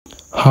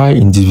Hi,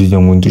 in this video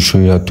I'm going to show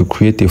you how to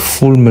create a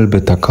full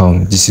Melbet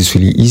account. This is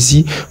really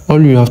easy.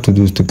 All you have to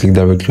do is to click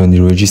directly on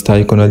the register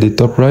icon at the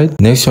top right.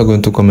 Next you're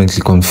going to come and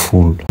click on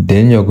full.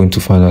 Then you're going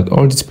to find out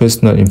all these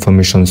personal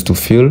information to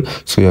fill.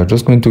 So you're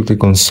just going to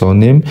click on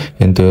surname,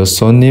 enter your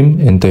surname,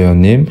 enter your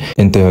name,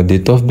 enter your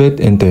date of birth,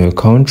 enter your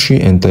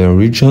country, enter your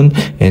region,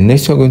 and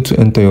next you're going to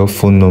enter your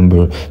phone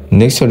number.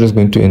 Next you're just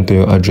going to enter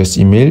your address,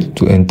 email,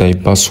 to enter a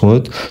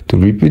password, to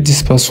repeat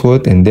this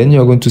password, and then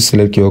you're going to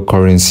select your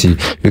currency.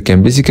 You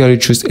can basically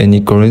choose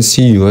any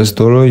currency, US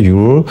dollar,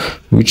 euro,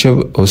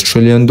 whichever,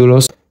 Australian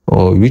dollars,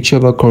 or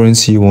whichever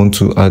currency you want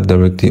to add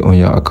directly on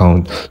your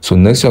account. So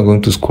next you're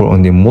going to scroll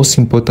on the most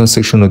important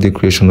section of the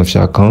creation of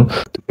your account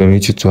to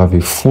permit you to have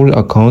a full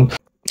account,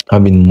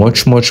 having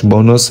much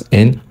bonus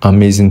and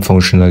amazing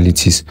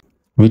functionalities,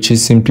 which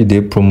is simply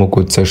the promo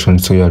code section.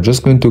 So you are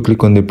just going to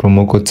click on the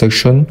promo code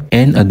section,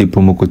 and at the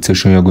promo code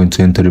section you're going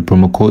to enter the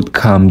promo code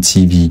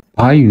CAMTV.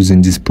 By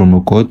using this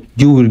promo code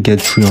you will get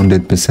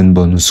 300%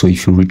 bonus. So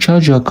if you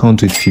recharge your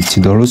account with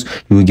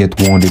 $50, you will get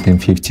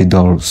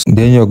 $150.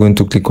 Then you're going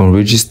to click on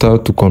register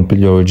to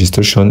complete your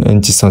registration,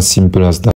 and it's as simple as that.